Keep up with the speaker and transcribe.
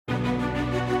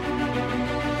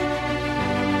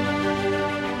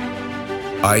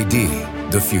ID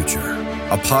the Future,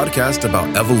 a podcast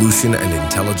about evolution and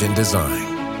intelligent design.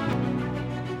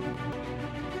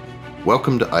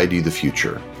 Welcome to ID the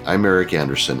Future. I'm Eric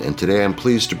Anderson, and today I'm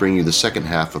pleased to bring you the second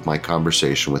half of my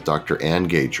conversation with Dr. Anne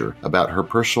Gauger about her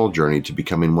personal journey to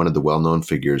becoming one of the well-known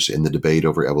figures in the debate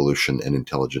over evolution and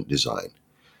intelligent design.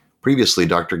 Previously,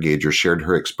 Dr. Gauger shared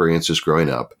her experiences growing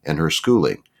up and her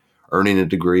schooling, earning a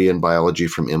degree in biology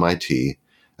from MIT,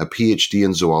 a PhD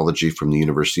in zoology from the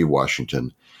University of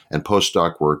Washington, and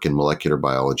postdoc work in molecular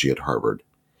biology at Harvard.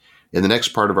 In the next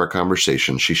part of our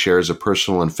conversation, she shares a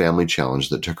personal and family challenge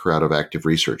that took her out of active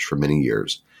research for many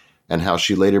years, and how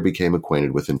she later became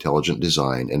acquainted with intelligent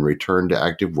design and returned to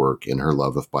active work in her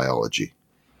love of biology.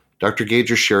 Dr.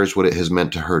 Gauger shares what it has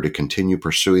meant to her to continue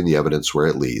pursuing the evidence where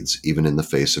it leads, even in the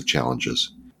face of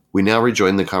challenges. We now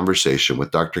rejoin the conversation with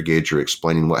Dr. Gauger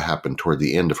explaining what happened toward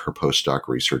the end of her postdoc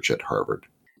research at Harvard.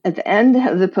 At the end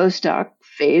of the postdoc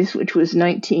phase, which was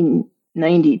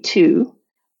 1992,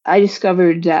 I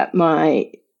discovered that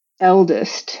my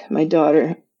eldest, my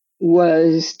daughter,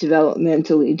 was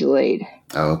developmentally delayed.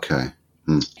 Oh, okay.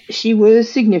 She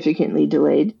was significantly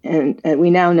delayed, and we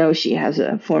now know she has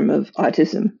a form of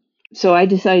autism. So I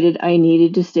decided I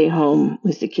needed to stay home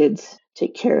with the kids,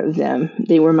 take care of them.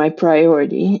 They were my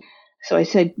priority. So I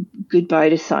said goodbye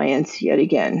to science yet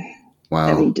again.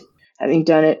 Wow. Having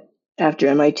done it after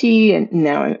MIT, and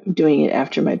now I'm doing it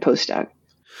after my postdoc.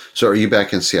 So are you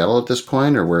back in Seattle at this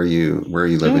point, or where are you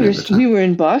living at the time? We were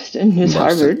in Boston,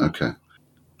 Harvard. Okay.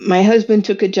 My husband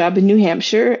took a job in New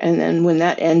Hampshire, and then when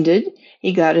that ended,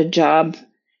 he got a job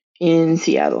in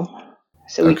Seattle.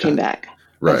 So we came back.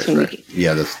 Right.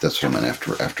 Yeah, that's what I meant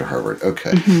after Harvard.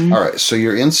 Okay. Mm-hmm. All right. So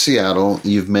you're in Seattle.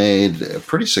 You've made a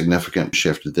pretty significant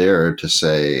shift there to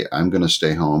say, I'm going to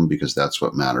stay home because that's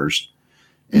what matters,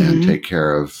 and take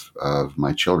care of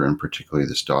my children, particularly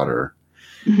this daughter.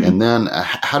 Mm-hmm. And then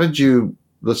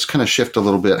let's kind of shift a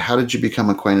little bit. How did you become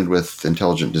acquainted with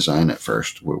intelligent design at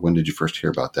first? When did you first hear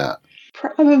about that?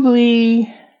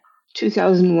 Probably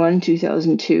 2001,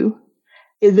 2002.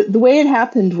 The way it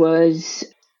happened was,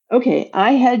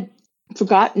 I had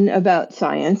forgotten about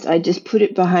science. I just put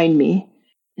it behind me,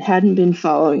 hadn't been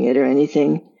following it or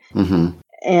anything. Mm-hmm.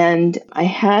 And I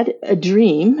had a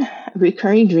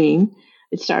recurring dream.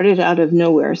 It started out of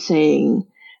nowhere saying,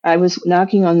 I was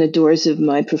knocking on the doors of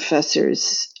my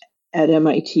professors at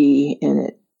MIT and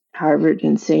at Harvard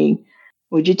and saying,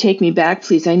 would you take me back,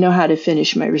 please? I know how to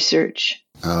finish my research.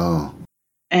 Oh.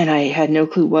 And I had no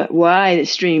clue why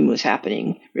this dream was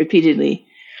happening repeatedly.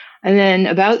 And then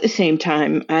about the same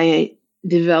time, I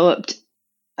developed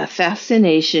a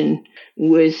fascination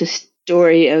with the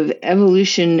story of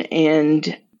evolution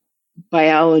and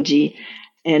biology,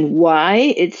 and why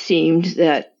it seemed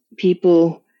that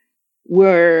people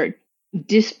were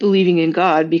disbelieving in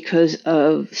God because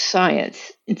of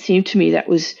science. It seemed to me that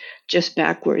was just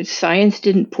backwards. Science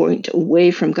didn't point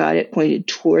away from God, it pointed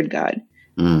toward God.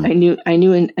 I knew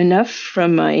enough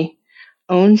from my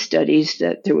own studies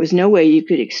that there was no way you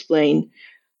could explain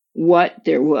what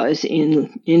there was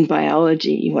in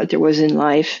biology, what there was in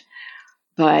life,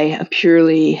 by a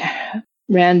purely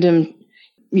random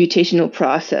mutational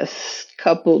process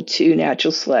coupled to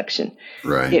natural selection.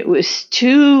 Right. It was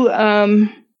too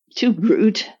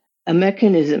brute a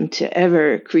mechanism to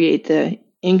ever create the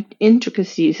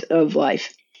intricacies of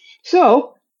life.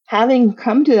 So, having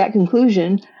come to that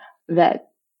conclusion that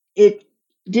it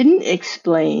didn't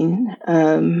explain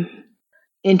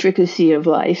intricacy of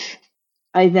life,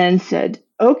 I then said,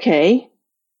 okay,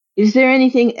 is there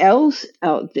anything else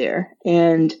out there?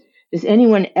 And is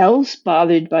anyone else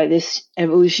bothered by this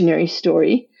evolutionary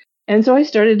story? And so I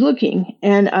started looking,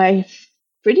 and I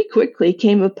pretty quickly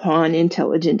came upon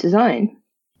intelligent design.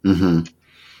 Mm-hmm.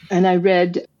 And I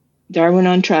read Darwin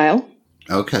on Trial.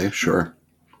 Okay, sure.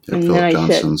 Yeah, And Philip then I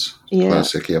Johnson's said,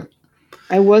 classic, yep.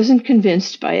 I wasn't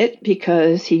convinced by it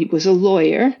because he was a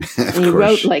lawyer. And he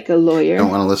wrote like a lawyer. Don't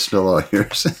want to listen to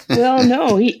lawyers. Well,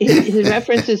 no, his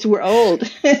references were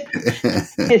old.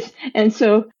 And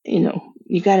so,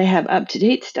 you got to have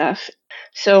up-to-date stuff.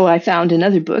 So I found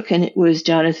another book, and it was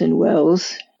Jonathan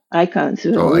Wells' Icons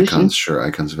of Evolution.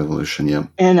 Icons of Evolution, yeah.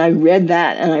 And I read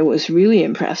that, and I was really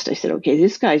impressed. I said, okay,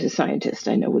 this guy's a scientist.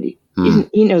 I know what he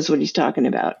knows what he's talking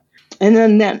about. And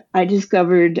then I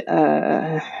discovered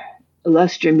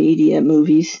Illustra Media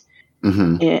movies,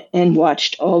 and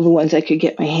watched all the ones I could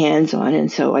get my hands on. And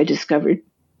so I discovered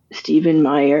Stephen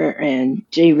Meyer and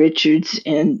Jay Richards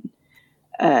and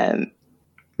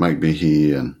Mike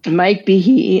Behe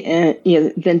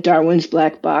and then Darwin's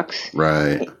Black Box,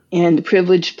 right, and The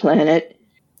Privileged Planet,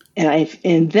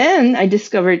 and then I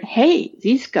discovered, hey,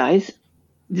 these guys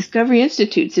Discovery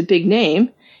Institute's a big name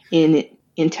in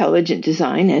intelligent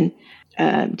design,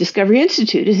 and Discovery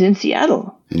Institute is in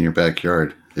Seattle. In your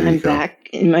backyard. I'm back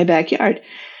in my backyard.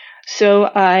 So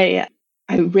I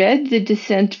read the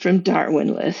Descent from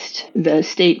Darwin list, the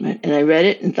statement, and I read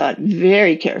it and thought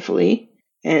very carefully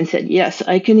and said, yes,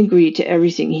 I can agree to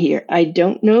everything here. I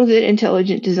don't know that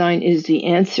intelligent design is the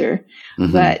answer,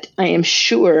 but I am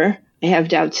sure I have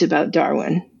doubts about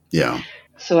Darwin. Yeah.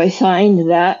 So I signed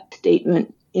that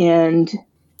statement. And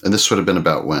this would have been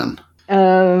about when?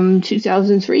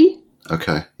 2003.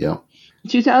 Okay, yeah.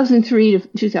 2003 to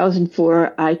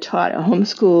 2004, I taught a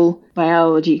homeschool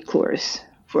biology course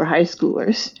for high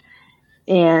schoolers.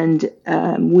 And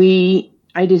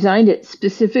I designed it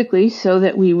specifically so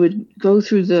that we would go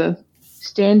through the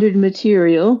standard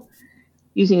material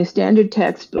using a standard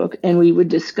textbook, and we would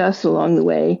discuss along the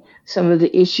way some of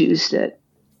the issues that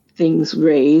things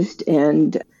raised.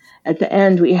 And at the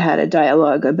end, we had a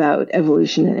dialogue about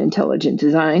evolution and intelligent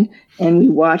design, and we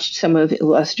watched some of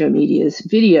Illustra Media's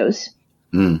videos.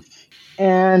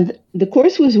 And the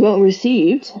course was well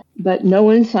received, but no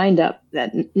one signed up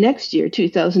that next year,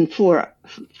 2004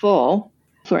 fall,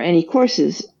 for any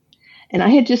courses. And I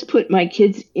had just put my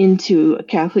kids into a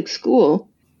Catholic school,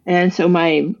 and so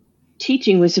my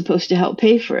teaching was supposed to help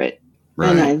pay for it.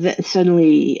 Right. And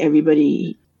suddenly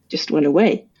everybody just went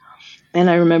away. And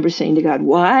I remember saying to God,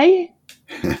 why?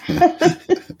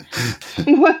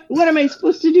 What am I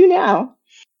supposed to do now?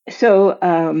 So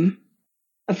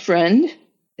a friend,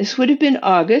 this would have been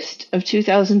August of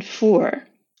 2004,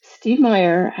 Steve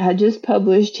Meyer had just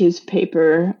published his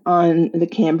paper on the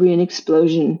Cambrian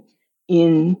explosion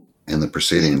in the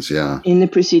proceedings, yeah. In the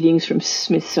proceedings from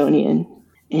Smithsonian.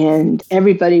 And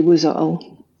everybody was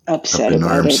all upset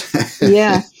about it.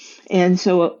 Yeah. And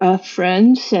so a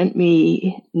friend sent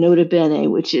me Nota Bene,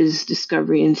 which is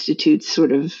Discovery Institute's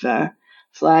sort of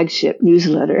flagship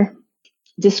newsletter,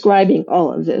 describing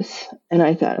all of this. And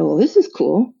I thought, oh, this is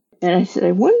cool. And I said,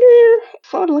 I wonder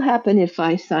what will happen if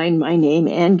I sign my name,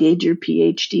 Ann Gauger,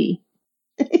 PhD.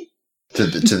 To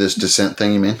this dissent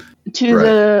thing, you mean?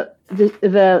 To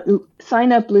the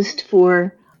sign-up list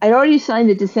for... I'd already signed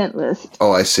the dissent list.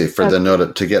 Oh, I see. For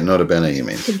to get Nota Bene, you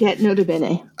mean? To get Nota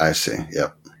Bene. I see.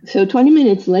 Yep. So 20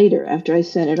 minutes later, after I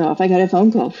sent it off, I got a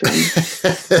phone call from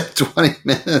 20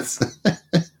 minutes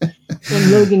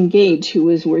from Logan Gage, who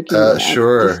was working at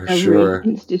Discovery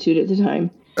Institute at the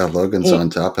time. Logan's on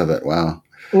top of it. Wow.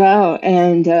 Wow.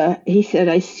 And he said,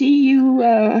 I see you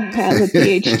have a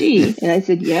PhD. And I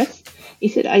said, yes. He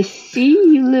said, I see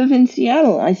you live in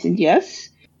Seattle. I said, yes.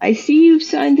 I see you've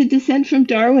signed the Descent from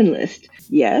Darwin list.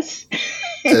 Yes.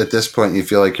 At this point, you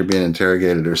feel like you're being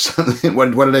interrogated or something.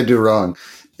 What did I do wrong?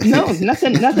 No,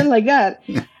 nothing like that.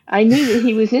 I knew that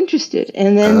he was interested.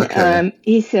 And then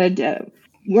he said,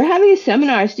 we're having a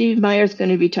seminar. Steve Meyer's going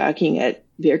to be talking at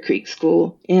Bear Creek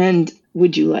School. And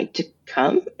would you like to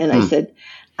come? And I said,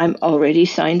 I'm already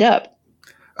signed up.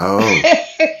 Oh.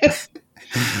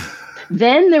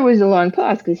 Then there was a long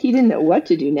pause because he didn't know what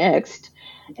to do next.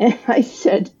 And I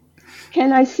said,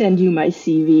 can I send you my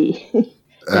CV?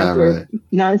 For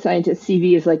non-scientist,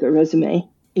 CV is like a resume.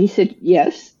 He said,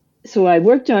 yes. So I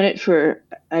worked on it for,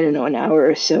 an hour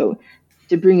or so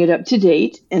to bring it up to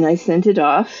date. And I sent it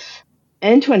off.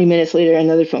 And 20 minutes later,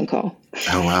 another phone call.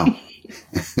 Oh, wow.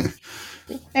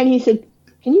 And he said,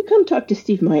 can you come talk to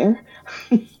Steve Meyer?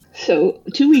 So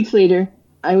 2 weeks later,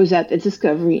 I was at the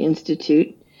Discovery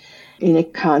Institute in a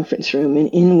conference room, and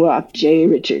in walked Jay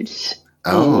Richards.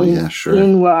 Oh, yeah, sure.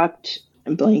 In walked,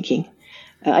 I'm blanking,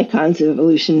 Icons of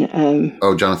Evolution.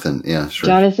 Jonathan, yeah, sure.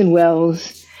 Jonathan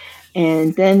Wells.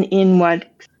 And then in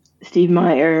walked Steve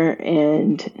Meyer,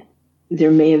 and there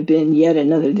may have been yet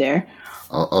another there.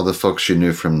 All the folks you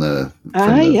knew from the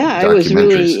I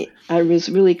was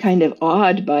really kind of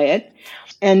awed by it.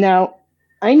 And now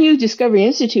I knew Discovery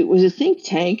Institute was a think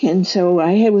tank, and so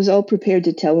I was all prepared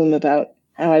to tell them about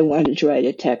how I wanted to write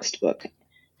a textbook.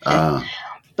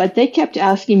 But they kept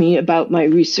asking me about my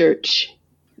research,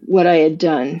 what I had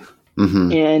done.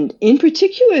 Mm-hmm. And in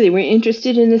particular, they were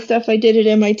interested in the stuff I did at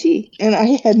MIT. And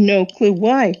I had no clue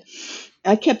why.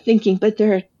 I kept thinking, but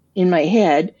they're in my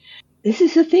head, this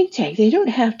is a think tank. They don't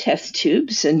have test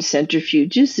tubes and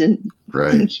centrifuges and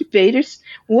incubators.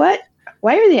 What?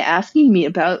 Why are they asking me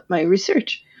about my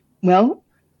research? Well,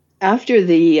 after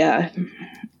the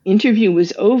interview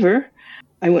was over,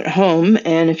 I went home,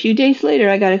 and a few days later,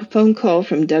 I got a phone call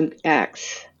from Doug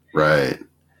Axe. Right.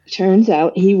 Turns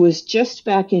out he was just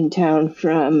back in town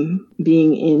from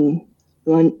being in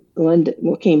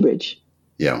London, Cambridge.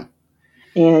 Yeah.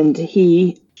 And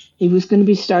he was going to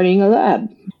be starting a lab.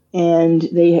 And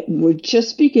they were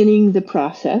just beginning the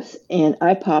process, and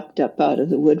I popped up out of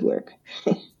the woodwork.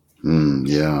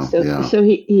 So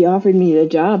he offered me a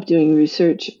job doing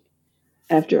research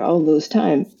after all this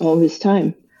time.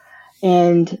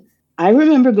 And I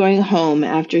remember going home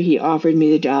after he offered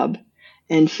me the job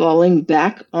and falling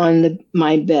back on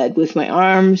my bed with my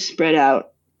arms spread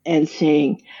out and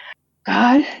saying,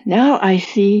 God, now I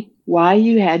see why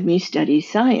you had me study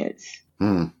science.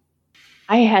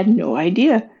 I had no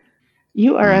idea.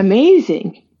 You are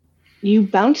amazing. You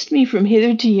bounced me from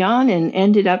hither to yon and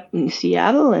ended up in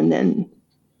Seattle, and then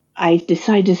I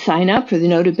decided to sign up for the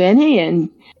Nota Bene, and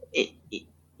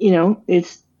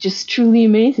it's just truly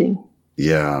amazing.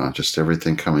 Yeah, just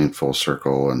everything coming full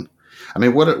circle. And I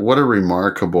mean, what a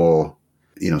remarkable,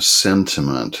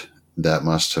 sentiment that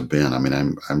must have been. I mean,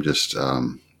 I'm just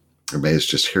amazed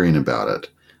just hearing about it,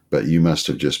 but you must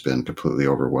have just been completely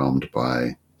overwhelmed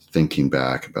by thinking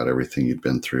back about everything you'd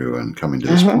been through and coming to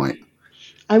this point.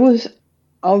 I was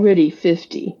already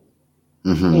 50.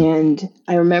 And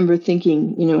I remember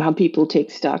thinking, how people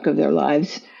take stock of their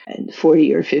lives at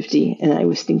 40 or 50. And I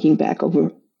was thinking back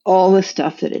over all the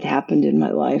stuff that had happened in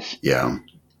my life. Yeah.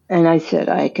 And I said,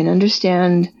 I can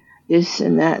understand this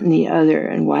and that and the other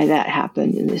and why that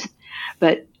happened and this.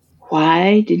 But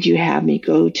why did you have me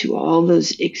go to all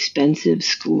those expensive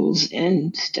schools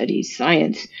and study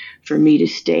science for me to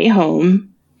stay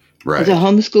home as a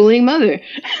homeschooling mother?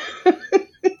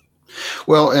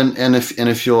 Well, and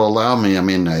if you'll allow me, I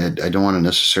mean, I don't want to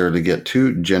necessarily get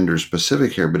too gender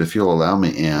specific here, but if you'll allow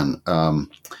me, Anne,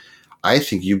 I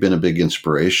think you've been a big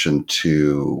inspiration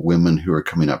to women who are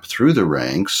coming up through the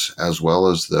ranks, as well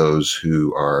as those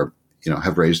who are,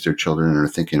 have raised their children and are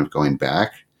thinking of going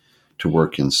back to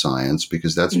work in science,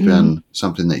 because that's been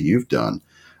something that you've done.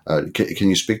 Can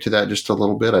you speak to that just a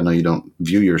little bit? I know you don't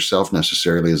view yourself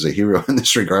necessarily as a hero in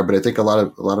this regard, but I think a lot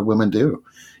of women do.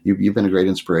 You've been a great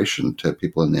inspiration to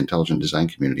people in the intelligent design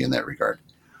community in that regard.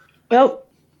 Well,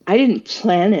 I didn't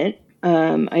plan it.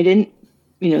 I didn't,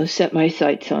 set my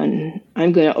sights on,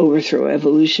 I'm going to overthrow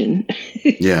evolution.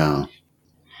 Yeah.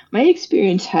 My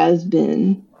experience has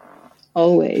been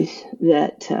always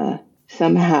that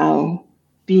somehow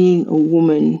being a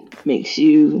woman makes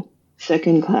you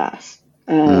second class.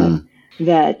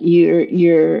 That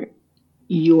your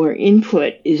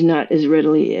input is not as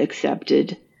readily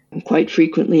accepted. And quite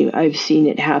frequently, I've seen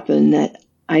it happen that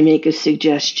I make a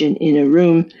suggestion in a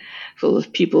room full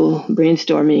of people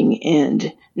brainstorming,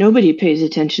 and nobody pays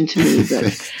attention to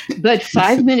me. But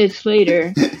 5 minutes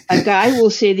later, a guy will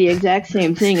say the exact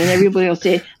same thing, and everybody will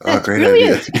say, "That's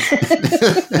brilliant."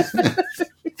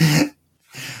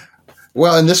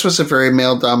 Well, and this was a very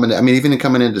male-dominated, I mean, even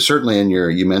coming into, certainly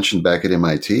you mentioned back at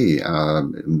MIT,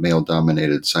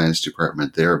 male-dominated science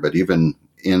department there, but even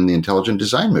in the intelligent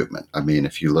design movement. I mean,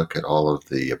 if you look at all of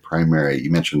the primary,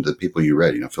 you mentioned the people you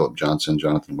read, Philip Johnson,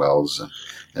 Jonathan Wells,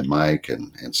 and Mike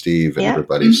and Steve and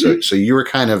everybody. So you were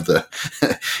kind of the,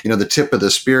 the tip of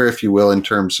the spear, if you will, in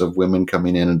terms of women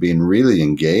coming in and being really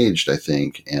engaged, I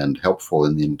think, and helpful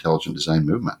in the intelligent design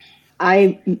movement.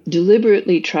 I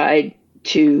deliberately tried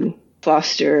to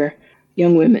foster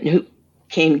young women who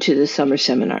came to the summer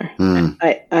seminar.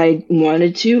 I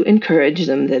wanted to encourage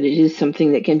them that it is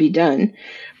something that can be done,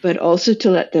 but also to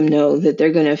let them know that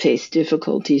they're going to face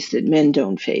difficulties that men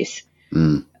don't face,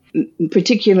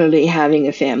 particularly having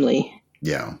a family.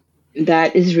 Yeah.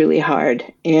 That is really hard.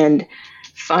 And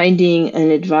finding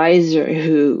an advisor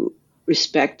who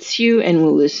respects you and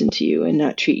will listen to you and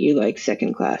not treat you like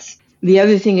second class. The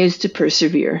other thing is to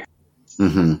persevere.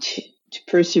 To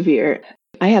persevere.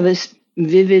 I have this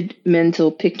vivid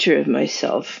mental picture of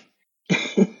myself.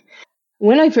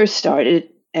 When I first started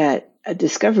at a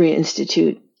Discovery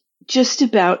Institute, just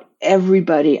about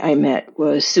everybody I met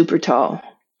was super tall.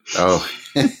 Oh.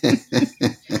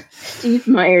 Steve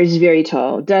Myers is very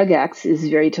tall. Doug Axe is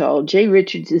very tall. Jay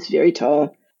Richards is very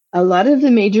tall. A lot of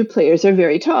the major players are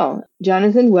very tall.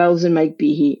 Jonathan Wells and Mike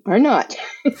Behe are not.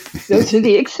 Those are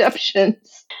the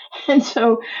exceptions. And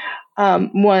so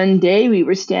one day we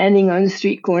were standing on the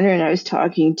street corner and I was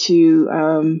talking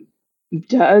to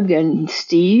Doug and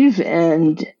Steve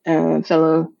and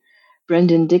fellow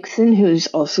Brendan Dixon, who's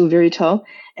also very tall.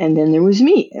 And then there was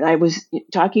me, and I was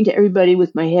talking to everybody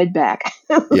with my head back.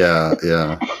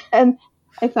 Yeah. And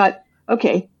I thought,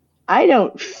 okay, I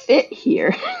don't fit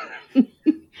here.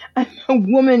 I'm a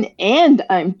woman and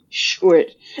I'm short.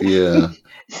 Yeah.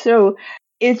 So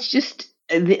it's just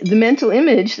the mental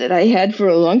image that I had for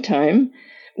a long time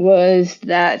was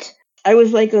that I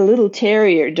was like a little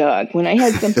terrier dog. When I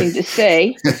had something to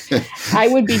say, I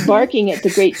would be barking at the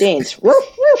Great Danes,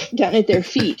 woof, woof, down at their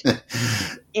feet.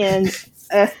 And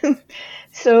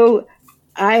So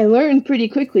I learned pretty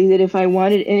quickly that if I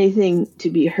wanted anything to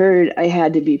be heard, I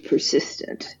had to be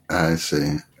persistent. I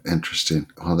see. Interesting.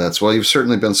 Well, you've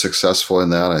certainly been successful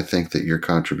in that. I think that your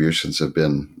contributions have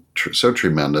been so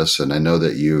tremendous. And I know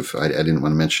that I didn't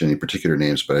want to mention any particular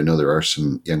names, but I know there are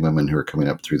some young women who are coming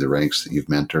up through the ranks that you've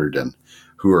mentored and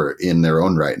who are in their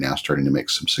own right now starting to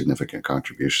make some significant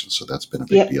contributions. So that's been a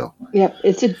big deal. Yep.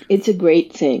 It's a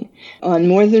great thing. On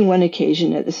more than one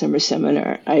occasion at the summer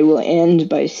seminar, I will end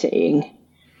by saying,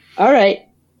 all right,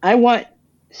 I want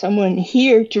someone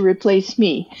here to replace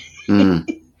me.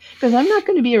 Because I'm not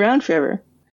going to be around forever.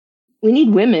 We need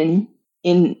women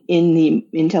in the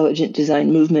intelligent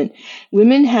design movement.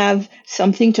 Women have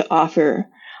something to offer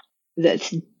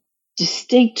that's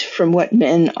distinct from what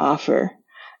men offer.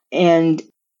 And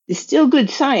it's still good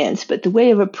science, but the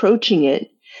way of approaching it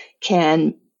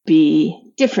can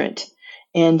be different.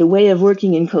 And the way of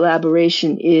working in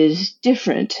collaboration is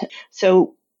different.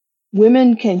 So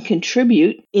women can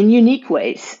contribute in unique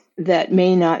ways that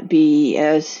may not be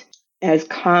as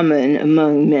common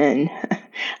among men.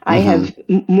 I have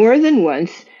more than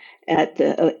once at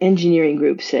the engineering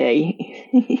group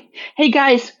say, hey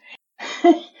guys,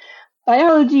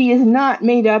 biology is not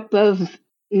made up of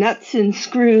nuts and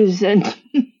screws and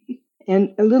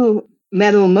little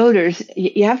metal motors.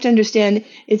 You have to understand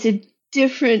it's a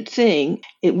different thing.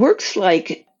 It works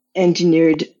like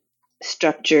engineered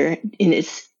structure in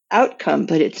its outcome,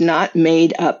 but it's not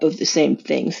made up of the same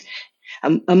things.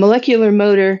 A molecular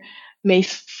motor may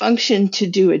function to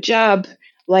do a job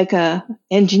like a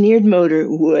engineered motor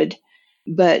would,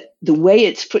 but the way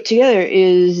it's put together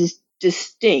is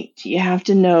distinct. You have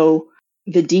to know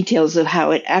the details of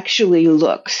how it actually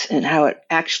looks and how it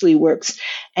actually works.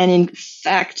 And in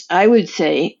fact, I would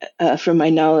say, from my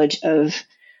knowledge of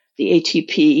the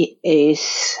ATP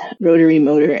ACE rotary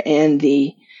motor and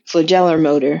the flagellar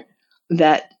motor,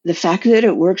 that the fact that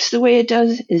it works the way it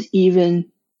does is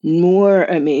even more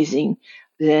amazing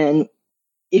than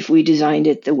if we designed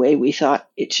it the way we thought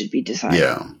it should be designed.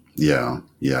 Yeah.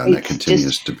 And that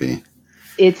continues to be.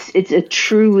 It's a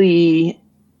truly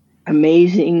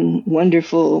amazing,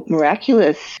 wonderful,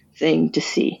 miraculous thing to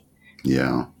see.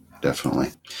 Yeah, definitely.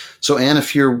 So, Anne,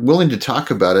 if you're willing to talk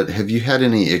about it, have you had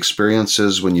any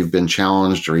experiences when you've been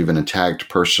challenged or even attacked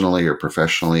personally or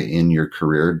professionally in your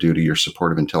career due to your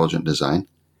support of intelligent design?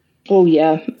 Oh,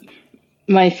 yeah.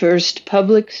 My first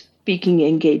public speaking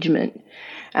engagement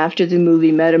after the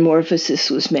movie Metamorphosis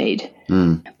was made.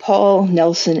 Paul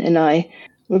Nelson and I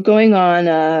were going on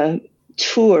a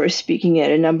tour speaking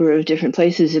at a number of different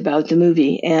places about the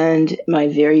movie. And my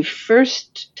very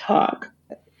first talk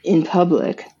in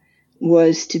public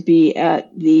was to be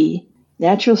at the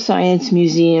Natural Science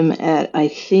Museum at, I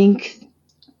think,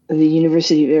 the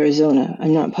University of Arizona.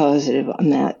 I'm not positive on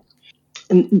that.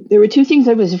 And there were two things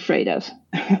I was afraid of.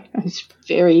 I was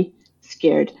very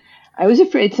scared. I was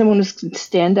afraid someone was going to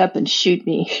stand up and shoot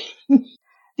me.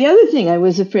 The other thing I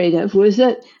was afraid of was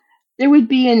that there would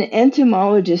be an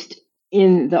entomologist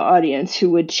in the audience who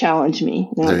would challenge me.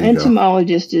 Now, an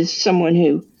entomologist is someone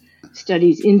who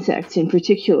studies insects in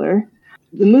particular.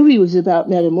 The movie was about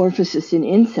metamorphosis in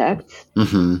insects,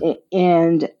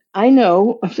 and I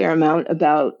know a fair amount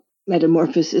about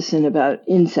metamorphosis and about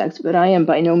insects, but I am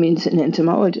by no means an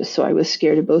entomologist, so I was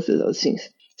scared of both of those things.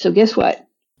 So guess what?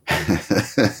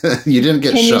 You didn't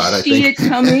get shot, I think. Can you see it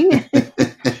coming?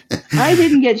 I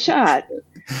didn't get shot.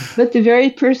 But the very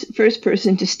first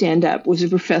person to stand up was a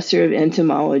professor of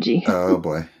entomology. Oh,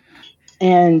 boy.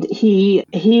 And he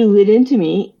lit into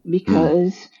me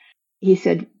because he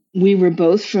said we were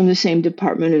both from the same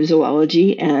department of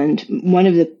zoology, and one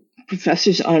of the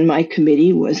professors on my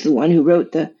committee was the one who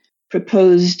wrote the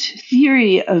proposed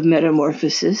theory of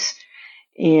metamorphosis.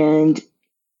 And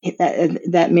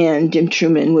that man, Jim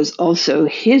Truman, was also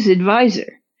his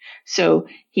advisor. So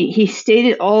he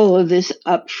stated all of this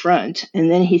up front,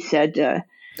 and then he said,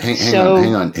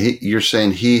 hang on. You're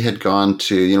saying he had gone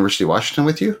to University of Washington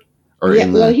with you?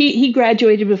 Well, he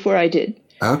graduated before I did.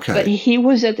 Okay. But he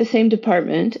was at the same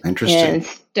department. Interesting. And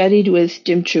studied with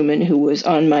Jim Truman, who was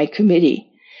on my committee.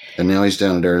 And now he's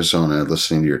down in Arizona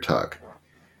listening to your talk.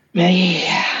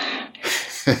 Yeah.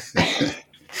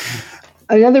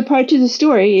 Another part to the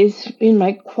story is in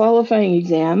my qualifying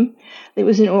exam. It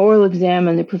was an oral exam,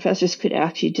 and the professors could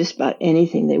ask you just about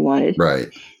anything they wanted. Right.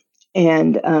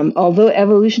 And although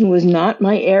evolution was not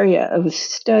my area of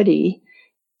study,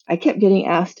 I kept getting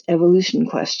asked evolution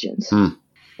questions.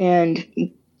 And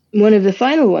one of the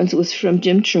final ones was from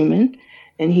Jim Truman,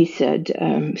 and he said,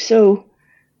 so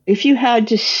if you had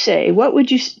to say,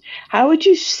 how would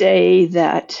you say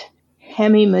that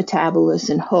hemimetabolous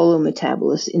and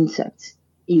holometabolous insects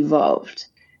evolved?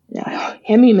 Now,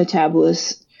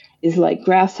 hemimetabolists is like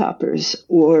grasshoppers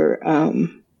or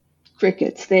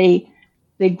crickets. They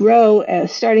grow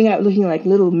as starting out looking like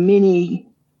little mini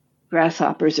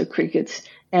grasshoppers or crickets,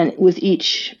 and with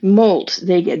each molt,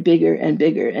 they get bigger and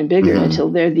bigger and bigger until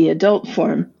they're the adult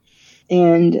form.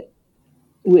 And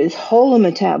with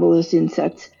holometabolous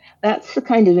insects, that's the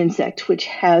kind of insect which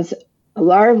has a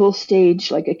larval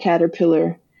stage like a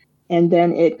caterpillar, and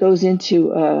then it goes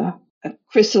into a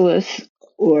chrysalis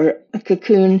or a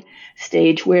cocoon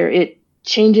stage where it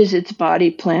changes its body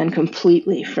plan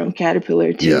completely from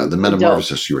caterpillar to the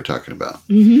metamorphosis you were talking about.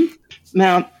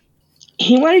 Now,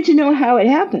 he wanted to know how it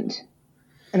happened,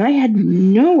 and I had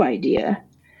no idea.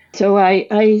 So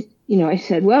I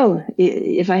said, well,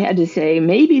 if I had to say,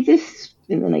 maybe this,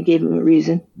 and then I gave him a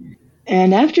reason.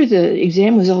 And after the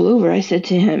exam was all over, I said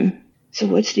to him, so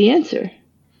what's the answer?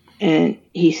 And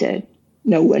he said,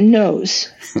 no one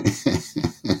knows.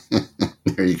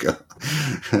 There you go.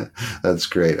 That's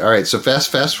great. All right. So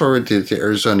fast forward to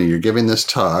Arizona. You're giving this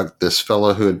talk. This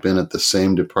fellow who had been at the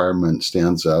same department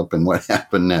stands up. And what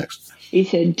happened next? He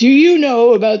said, do you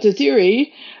know about the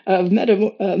theory of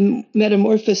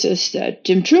metamorphosis that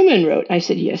Jim Truman wrote? I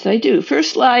said, yes, I do.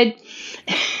 First slide.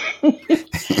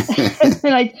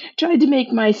 And I tried to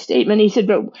make my statement. He said,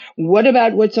 but what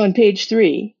about what's on page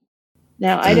 3?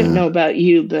 Now, I don't know about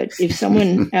you, but if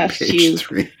someone asked you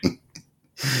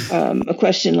a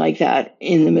question like that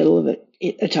in the middle of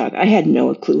a talk, I had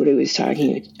no clue what he was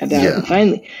talking about. Yeah.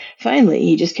 And finally,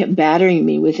 he just kept battering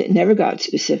me with it, never got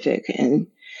specific. And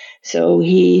so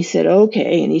he said,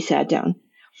 okay, and he sat down.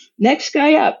 Next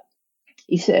guy up,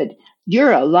 he said,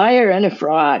 you're a liar and a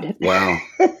fraud.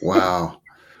 Wow.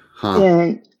 Huh.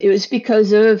 And it was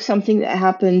because of something that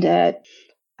happened at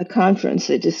a conference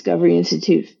that Discovery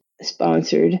Institute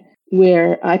sponsored,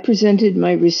 where I presented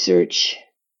my research,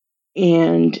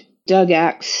 and Doug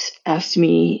Axe asked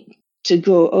me to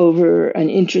go over an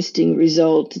interesting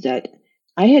result that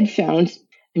I had found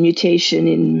a mutation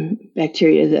in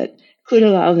bacteria that could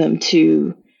allow them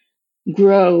to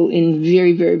grow in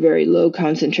very, very, very low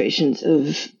concentrations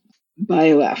of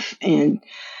BioF. And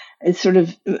it's sort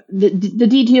of, the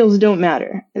details don't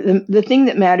matter. The thing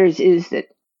that matters is that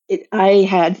I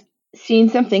had seen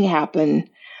something happen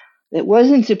that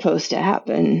wasn't supposed to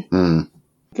happen,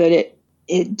 that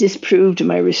it disproved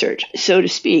my research, so to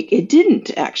speak. It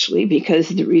didn't, actually, because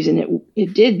the reason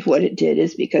it did what it did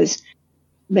is because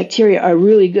bacteria are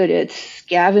really good at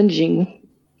scavenging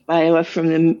BioF from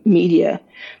the media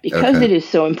because it is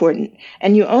so important.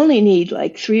 And you only need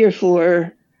like 3 or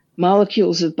 4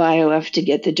 molecules of BioF to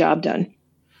get the job done.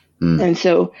 And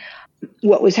so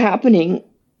what was happening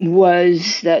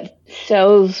was that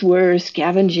cells were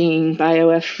scavenging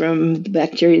BioF from the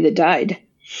bacteria that died.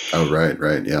 Oh,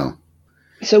 right, yeah.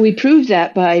 So we proved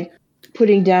that by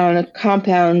putting down a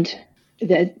compound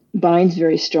that binds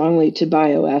very strongly to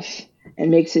BioF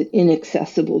and makes it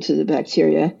inaccessible to the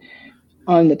bacteria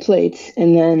on the plates,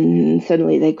 and then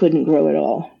suddenly they couldn't grow at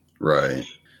all. Right.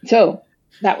 So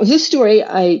that was a story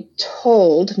I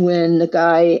told when the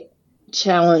guy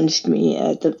challenged me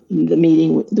at the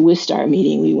meeting, the Wistar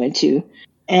meeting we went to.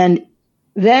 And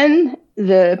then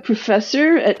the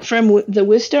professor from the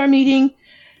Wistar meeting,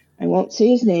 I won't say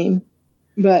his name,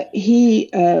 but he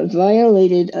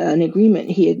violated an agreement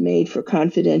he had made for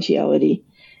confidentiality.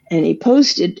 And he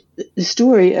posted the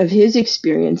story of his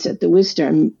experience at the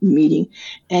Wistar meeting.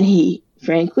 And he,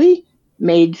 frankly,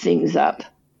 made things up.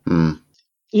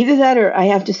 Either that, or I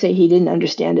have to say he didn't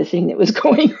understand a thing that was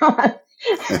going on.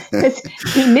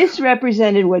 He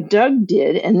misrepresented what Doug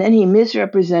did, and then he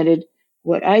misrepresented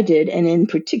what I did. And in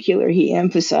particular, he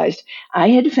emphasized I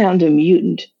had found a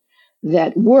mutant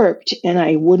that worked, and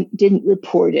I didn't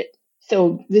report it.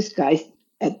 So this guy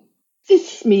at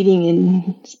this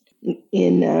meeting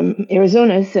in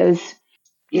Arizona says,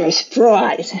 "You're a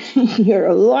fraud. You're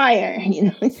a liar.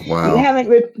 Wow. You haven't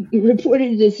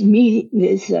reported this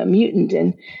mutant."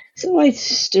 And so I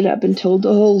stood up and told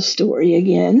the whole story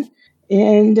again,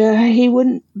 and he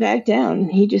wouldn't back down.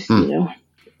 He just,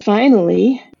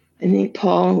 finally, I think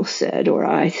Paul said, or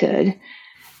I said,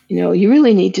 you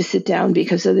really need to sit down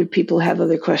because other people have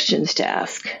other questions to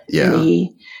ask. Yeah.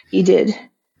 And he did.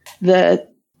 The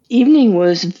evening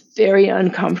was very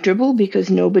uncomfortable because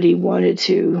nobody wanted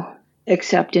to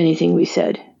accept anything we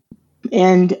said.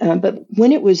 And but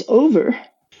when it was over,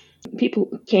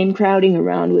 people came crowding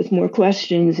around with more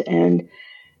questions, and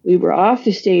we were off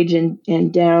the stage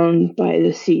and down by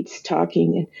the seats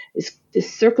talking, and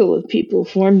this circle of people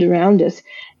formed around us.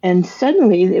 And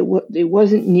suddenly they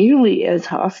wasn't nearly as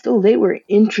hostile. They were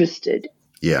interested,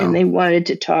 and they wanted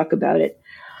to talk about it.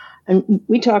 And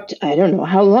we talked, I don't know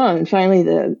how long, and finally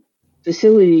the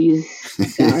facilities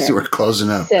So we're closing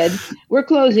up. said, we're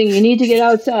closing, you need to get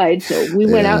outside. So we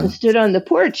went out and stood on the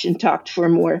porch and talked for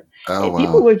more. Oh, and wow.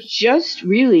 people were just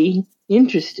really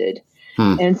interested.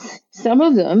 And some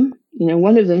of them,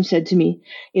 one of them said to me,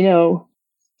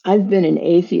 I've been an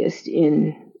atheist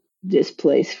in this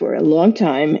place for a long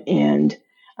time, and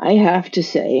I have to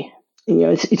say,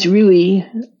 it's really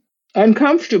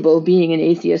uncomfortable being an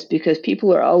atheist because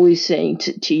people are always saying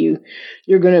to you,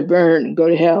 you're going to burn, go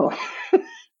to hell.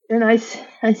 And I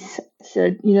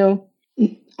said,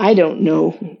 I don't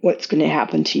know what's going to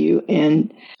happen to you.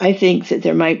 And I think that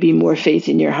there might be more faith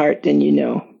in your heart than you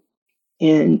know.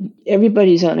 And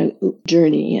everybody's on a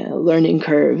journey, a learning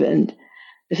curve. And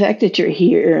the fact that you're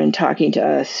here and talking to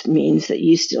us means that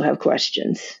you still have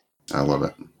questions. I love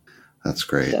it. That's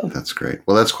great. That's great.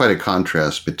 Well, that's quite a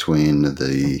contrast between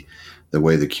the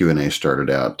way the Q&A started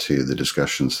out to the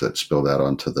discussions that spilled out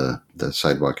onto the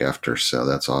sidewalk after. So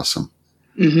that's awesome.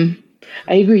 Mm-hmm.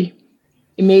 I agree.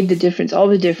 It made the difference, all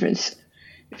the difference.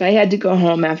 If I had to go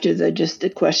home after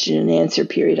the question and answer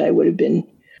period, I would have been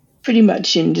pretty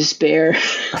much in despair.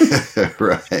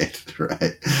 Right.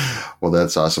 Well,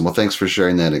 that's awesome. Well, thanks for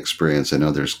sharing that experience. I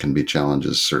know can be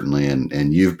challenges, certainly,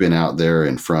 and you've been out there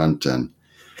in front and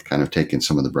kind of taking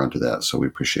some of the brunt of that, so we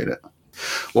appreciate it.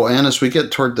 Well, Ann, as we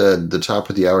get toward the top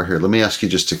of the hour here, let me ask you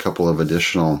just a couple of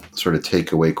additional sort of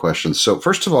takeaway questions. So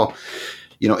first of all,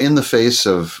 in the face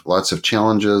of lots of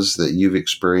challenges that you've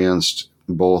experienced,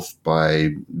 both by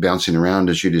bouncing around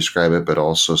as you describe it, but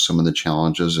also some of the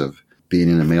challenges of being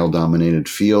in a male-dominated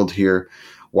field here,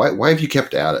 why have you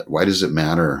kept at it? Why does it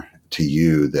matter to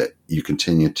you that you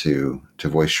continue to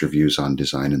voice your views on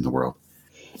design in the world?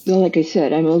 Well, like I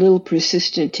said, I'm a little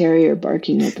persistent terrier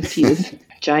barking at the few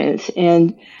giants.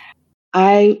 And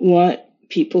I want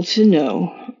people to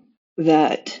know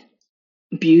that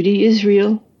beauty is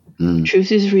real,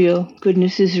 truth is real,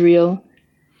 goodness is real,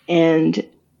 and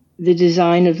the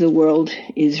design of the world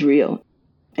is real.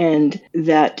 And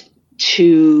that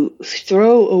to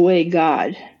throw away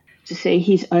God, to say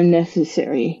he's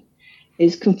unnecessary,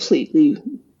 is completely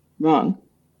wrong.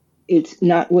 It's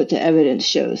not what the evidence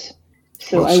shows.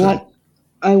 So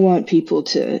I want people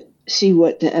to see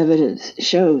what the evidence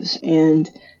shows and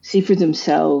see for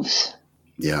themselves.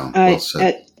 Yeah. Well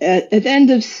said. At the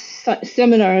end of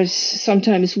seminars,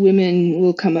 sometimes women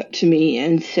will come up to me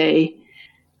and say,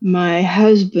 my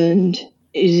husband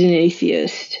is an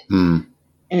atheist.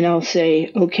 And I'll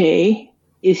say, okay,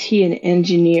 is he an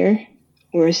engineer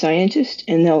or a scientist?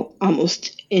 And they'll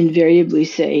almost invariably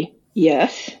say,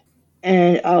 yes.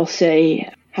 And I'll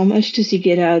say, how much does he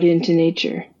get out into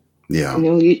nature? Yeah. And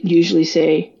they'll usually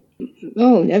say,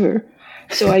 oh, never.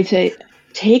 So I say,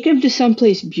 take him to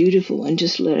someplace beautiful and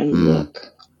just let him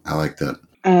look. I like that.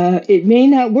 It may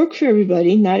not work for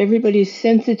everybody. Not everybody's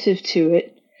sensitive to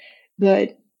it.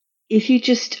 But if you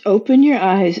just open your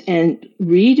eyes and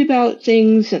read about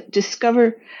things,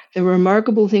 discover the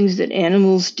remarkable things that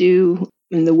animals do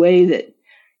and the way that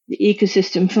the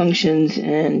ecosystem functions,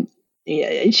 and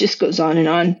it just goes on and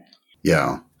on.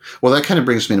 Yeah. Well, that kind of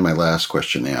brings me to my last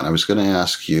question, Ann. I was going to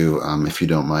ask you, if you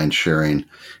don't mind sharing,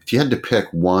 if you had to pick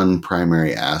one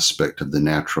primary aspect of the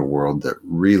natural world that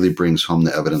really brings home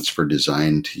the evidence for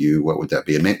design to you, what would that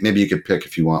be? And maybe you could pick,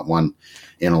 if you want, one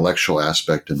intellectual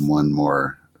aspect and one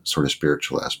more sort of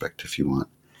spiritual aspect, if you want.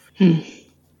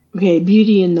 Okay,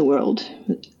 beauty in the world.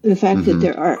 The fact that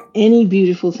there are any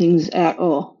beautiful things at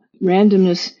all.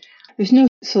 Randomness, there's no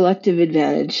selective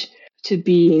advantage to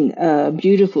being a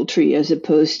beautiful tree as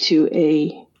opposed to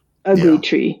a ugly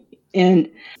tree. And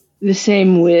the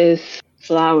same with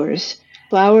flowers.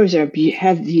 Flowers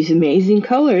have these amazing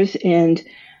colors, and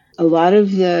a lot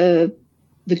of the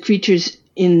creatures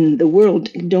in the world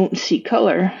don't see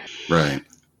color. Right.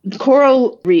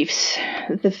 Coral reefs,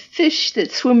 the fish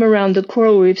that swim around the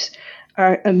coral reefs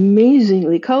are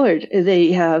amazingly colored.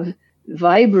 They have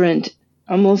vibrant,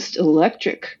 almost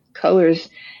electric colors,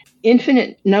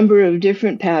 infinite number of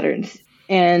different patterns.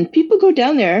 And people go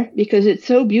down there because it's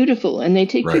so beautiful and they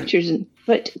take pictures.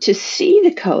 But to see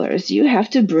the colors, you have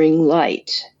to bring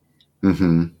light.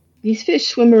 These fish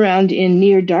swim around in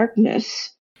near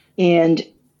darkness and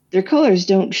their colors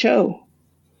don't show.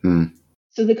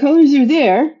 So the colors are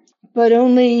there, but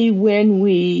only when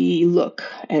we look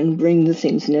and bring the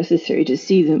things necessary to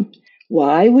see them.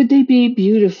 Why would they be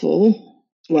beautiful?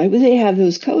 Why would they have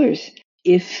those colors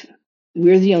if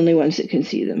we're the only ones that can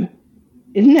see them?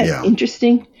 Isn't that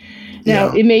interesting?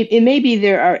 Now, it may be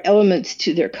there are elements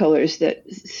to their colors that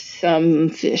some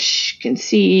fish can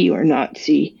see or not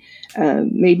see,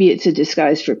 Maybe it's a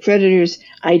disguise for predators.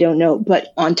 I don't know.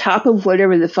 But on top of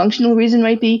whatever the functional reason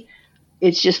might be,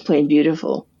 it's just plain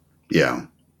beautiful. Yeah.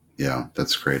 Yeah,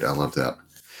 that's great. I love that.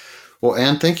 Well,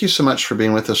 Anne, thank you so much for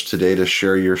being with us today to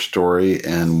share your story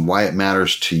and why it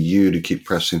matters to you to keep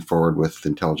pressing forward with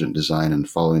intelligent design and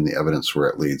following the evidence where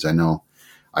it leads. I know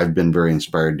I've been very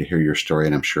inspired to hear your story,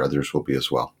 and I'm sure others will be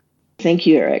as well. Thank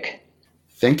you, Eric.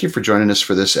 Thank you for joining us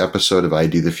for this episode of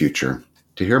ID the Future.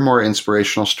 To hear more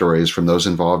inspirational stories from those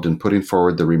involved in putting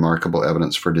forward the remarkable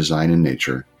evidence for design in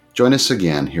nature, join us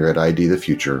again here at ID the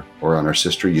Future or on our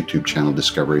sister YouTube channel,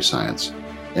 Discovery Science.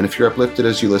 And if you're uplifted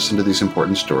as you listen to these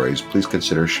important stories, please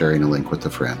consider sharing a link with a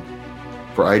friend.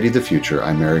 For ID the Future,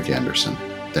 I'm Eric Anderson.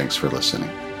 Thanks for listening.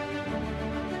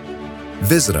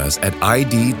 Visit us at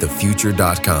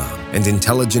idthefuture.com and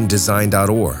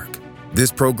intelligentdesign.org.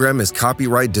 This program is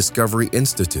copyright Discovery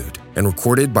Institute and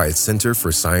recorded by its Center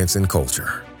for Science and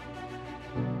Culture.